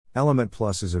Element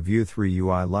Plus is a Vue 3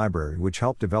 UI library which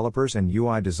help developers and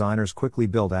UI designers quickly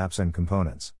build apps and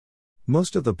components.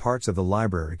 Most of the parts of the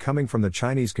library coming from the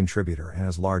Chinese contributor and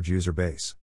has large user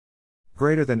base.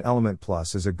 Greater than Element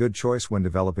Plus is a good choice when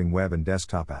developing web and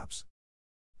desktop apps.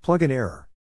 Plugin error.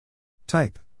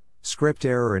 Type. Script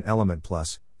error in Element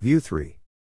Plus, Vue 3.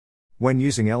 When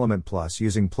using Element Plus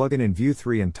using plugin in Vue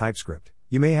 3 and TypeScript,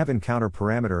 you may have encounter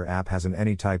parameter app has an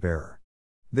any type error.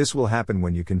 This will happen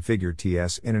when you configure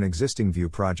TS in an existing Vue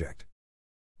project.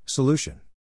 Solution.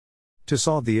 To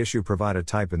solve the issue, provide a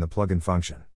type in the plugin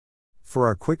function. For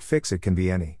our quick fix, it can be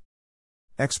any.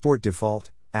 Export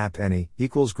default, app any,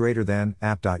 equals greater than,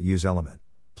 app.use element.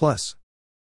 Plus.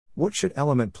 What should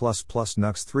element plus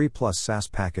nux 3 plus sas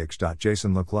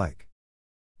package.json look like?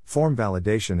 Form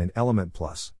validation in element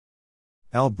plus.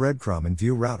 L breadcrumb in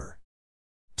Vue router.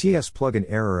 TS plugin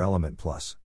error element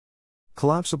plus.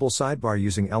 Collapsible sidebar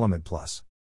using Element Plus.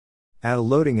 Add a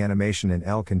loading animation in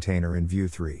L container in Vue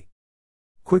 3.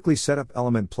 Quickly set up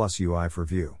Element Plus UI for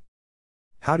Vue.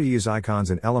 How to use icons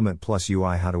in Element Plus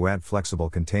UI. How to add flexible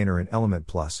container in Element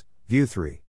Plus, Vue 3.